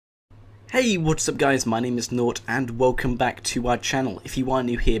Hey, what's up guys, my name is Nort and welcome back to our channel. If you are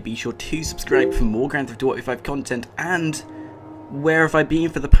new here, be sure to subscribe for more Grand Theft Auto 5 content. And where have I been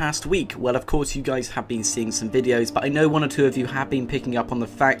for the past week? Well, of course you guys have been seeing some videos, but I know one or two of you have been picking up on the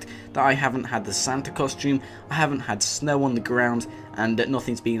fact that I haven't had the Santa costume, I haven't had snow on the ground, and that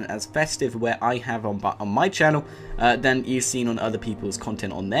nothing's been as festive where I have on my channel than you've seen on other people's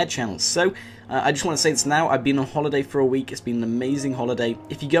content on their channels. So I just want to say this now, I've been on holiday for a week, it's been an amazing holiday.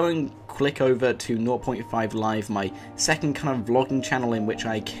 If you go and click over to 0.5 Live, my second kind of vlogging channel in which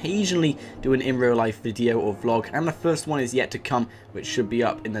I occasionally do an in real life video or vlog, and the first one is yet to come, which should be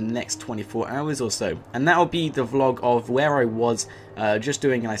up in the next 24 hours or so. And that'll be the vlog of where I was, just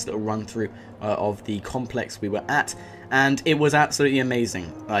doing a nice little run through of the complex we were at, and it was absolutely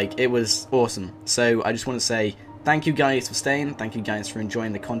amazing. Like, it was awesome. So I just want to say thank you guys for staying, thank you guys for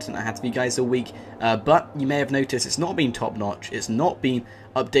enjoying the content I had for you guys all week, but you may have noticed it's not been top notch, it's not been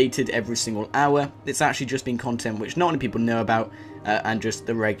updated every single hour, it's actually just been content which not many people know about, and just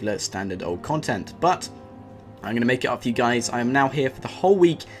the regular standard old content. But I'm going to make it up for you guys. I am now here for the whole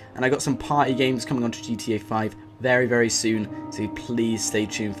week, and I got some party games coming onto GTA 5 very soon, so please stay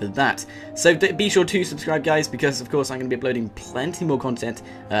tuned for that. So be sure to subscribe guys, because of course I'm going to be uploading plenty more content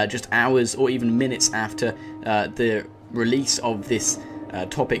just hours or even minutes after the release of this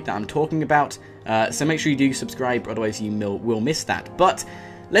topic that I'm talking about, so make sure you do subscribe, otherwise you will miss that. But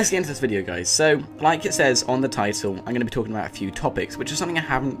let's get into this video guys. So like it says on the title, I'm going to be talking about a few topics, which is something I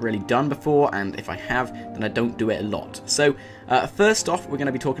haven't really done before, and if I have, then I don't do it a lot. So first off, we're going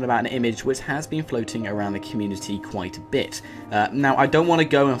to be talking about an image which has been floating around the community quite a bit. Now I don't want to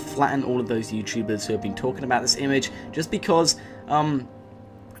go and flatten all of those YouTubers who have been talking about this image, just because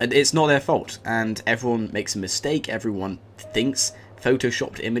it's not their fault, and everyone makes a mistake, everyone thinks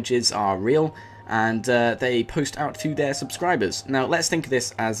photoshopped images are real, and they post out to their subscribers. Now let's think of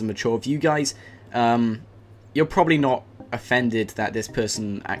this as a mature view guys. You're probably not offended that this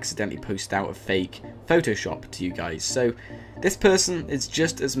person accidentally posted out a fake Photoshop to you guys. So this person is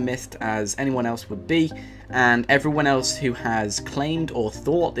just as miffed as anyone else would be, and everyone else who has claimed or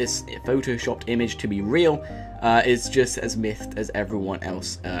thought this photoshopped image to be real is just as miffed as everyone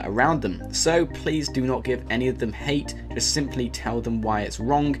else around them. So please do not give any of them hate, just simply tell them why it's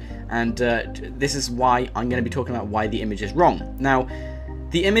wrong, and this is why I'm going to be talking about why the image is wrong. Now,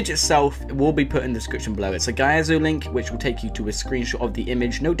 the image itself will be put in the description below. It's a Gaiazo link which will take you to a screenshot of the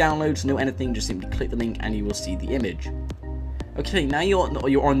image. No downloads, no anything, just simply click the link and you will see the image. Okay, now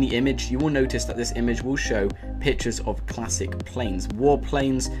you're on the image, you will notice that this image will show pictures of classic planes, war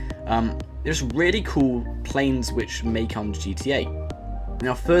planes. There's really cool planes which may come to GTA.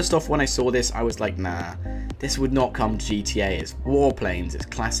 Now first off, when I saw this, I was like, nah, this would not come to GTA, it's war planes, it's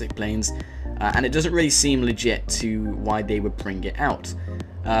classic planes, and it doesn't really seem legit to why they would bring it out.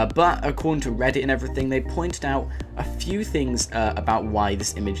 But according to Reddit and everything, they pointed out a few things about why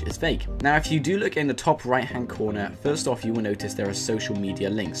this image is fake. Now if you do look in the top right hand corner, first off you will notice there are social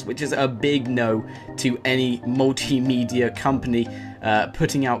media links, which is a big no to any multimedia company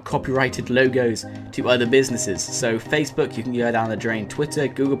putting out copyrighted logos to other businesses. So Facebook, you can go down the drain. Twitter,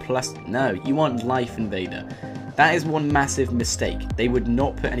 Google+, no, you want Life Invader. That is one massive mistake. They would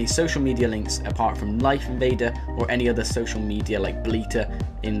not put any social media links apart from Life Invader or any other social media like Bleater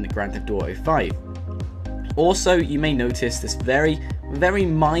in Grand Theft Auto 5. Also, you may notice this very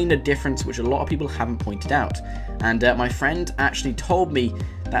minor difference which a lot of people haven't pointed out. And my friend actually told me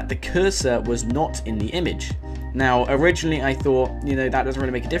that the cursor was not in the image. Now, originally I thought, you know, that doesn't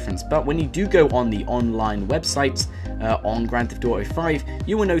really make a difference, but when you do go on the online websites on Grand Theft Auto 5,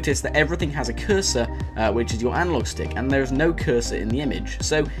 you will notice that everything has a cursor, which is your analog stick, and there's no cursor in the image.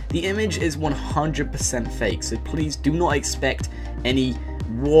 So the image is 100% fake, so please do not expect any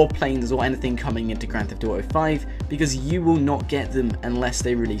warplanes or anything coming into Grand Theft Auto 5, because you will not get them unless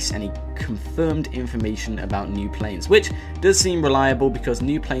they release any confirmed information about new planes, which does seem reliable because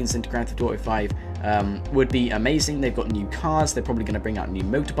new planes into Grand Theft Auto 5 would be amazing. They've got new cars, they're probably going to bring out new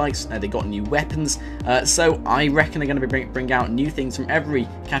motorbikes, they got new weapons, so I reckon they're going to bring out new things from every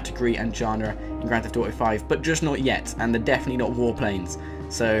category and genre in Grand Theft Auto 5, but just not yet, and they're definitely not warplanes.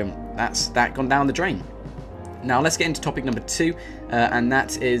 So that's that gone down the drain. Now let's get into topic number 2, and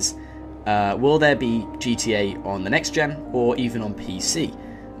that is, will there be GTA on the next gen or even on PC?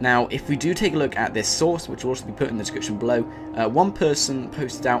 Now, if we do take a look at this source, which will also be put in the description below, one person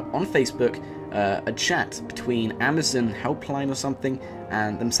posted out on Facebook a chat between Amazon helpline or something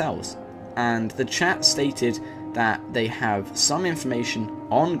and themselves. And the chat stated that they have some information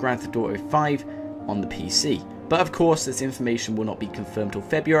on Grand Theft Auto 5 on the PC. But of course, this information will not be confirmed till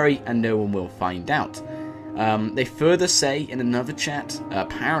February and no one will find out. They further say in another chat,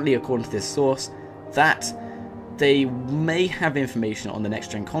 apparently according to this source, that they may have information on the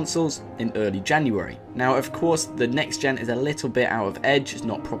next-gen consoles in early January. Now, of course, the next-gen is a little bit out of edge, it's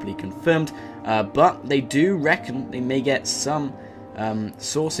not properly confirmed, but they do reckon they may get some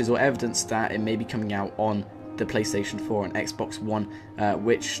sources or evidence that it may be coming out on the PlayStation 4 and Xbox One,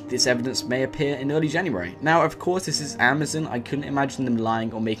 which this evidence may appear in early January. Now, of course, this is Amazon. I couldn't imagine them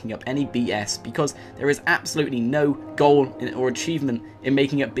lying or making up any BS, because there is absolutely no goal or achievement in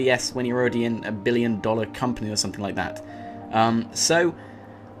making up BS when you're already in $1 billion company or something like that. So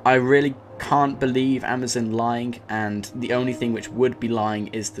I really can't believe Amazon lying, and the only thing which would be lying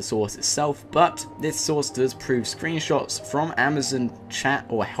is the source itself. But this source does prove screenshots from Amazon chat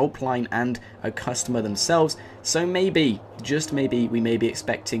or helpline and a customer themselves, so maybe, just maybe, we may be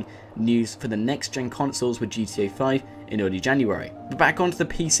expecting news for the next gen consoles with GTA 5 in early January. But back onto the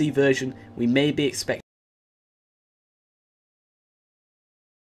PC version, we may be expecting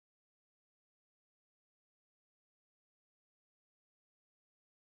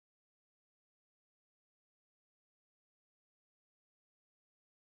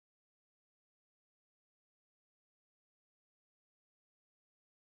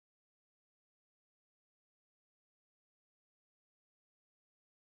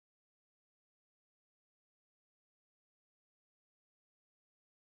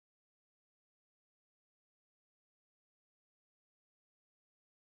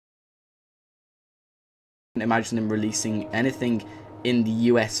imagine them releasing anything in the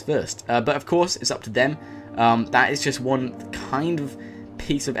US first, but of course it's up to them. That is just one kind of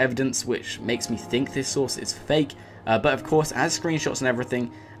piece of evidence which makes me think this source is fake, but of course it has screenshots and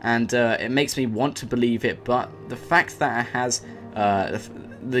everything, and it makes me want to believe it. But the fact that it has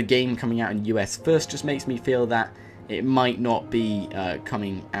the game coming out in US first just makes me feel that it might not be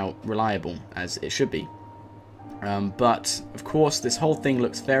coming out reliable as it should be. But of course this whole thing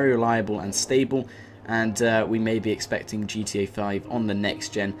looks very reliable and stable, and we may be expecting GTA 5 on the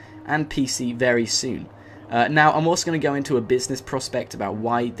next gen and PC very soon. Now, I'm also going to go into a business prospect about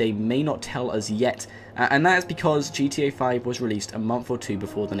why they may not tell us yet, and that is because GTA 5 was released a month or two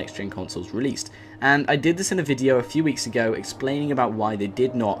before the next gen consoles released. And I did this in a video a few weeks ago explaining about why they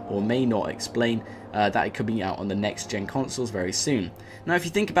did not or may not explain that it could be out on the next gen consoles very soon. Now, if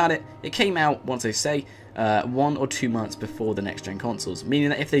you think about it, it came out, once I say, 1 or 2 months before the next gen consoles, meaning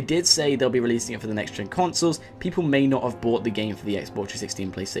that if they did say they'll be releasing it for the next gen consoles, people may not have bought the game for the Xbox 360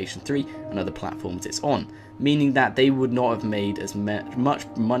 and PlayStation 3 and other platforms it's on, meaning that they would not have made as much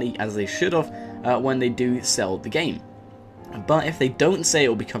money as they should have when they do sell the game. But if they don't say it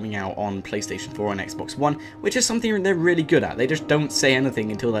will be coming out on PlayStation 4 and Xbox One, which is something they're really good at, they just don't say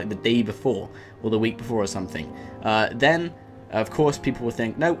anything until like the day before or the week before or something, then of course people will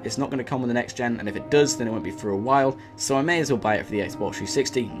think, no, it's not going to come on the next gen, and if it does, then it won't be for a while, so I may as well buy it for the Xbox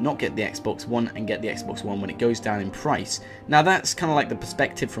 360, not get the Xbox One, and get the Xbox One when it goes down in price. Now that's kind of like the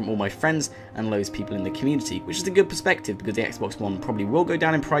perspective from all my friends and loads of people in the community, which is a good perspective because the Xbox One probably will go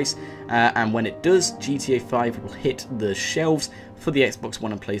down in price, and when it does, GTA 5 will hit the shelves for the Xbox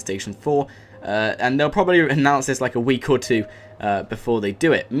One and PlayStation 4, and they'll probably announce this like a week or two before they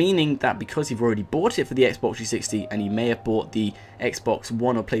do it, meaning that because you've already bought it for the Xbox 360 and you may have bought the Xbox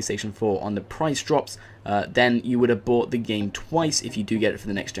One or PlayStation 4 on the price drops, then you would have bought the game twice if you do get it for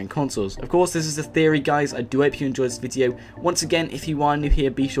the next gen consoles. Of course, this is a theory, guys. I do hope you enjoyed this video. Once again, if you are new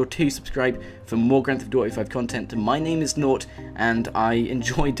here, be sure to subscribe for more Grand Theft Auto 5 content. My name is Nort, and I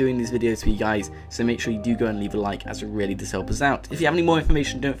enjoy doing these videos for you guys, so make sure you do go and leave a like, as it really does help us out. If you have any more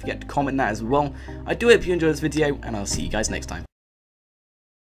information, don't forget to comment that as well. I do hope you enjoyed this video, and I'll see you guys next time.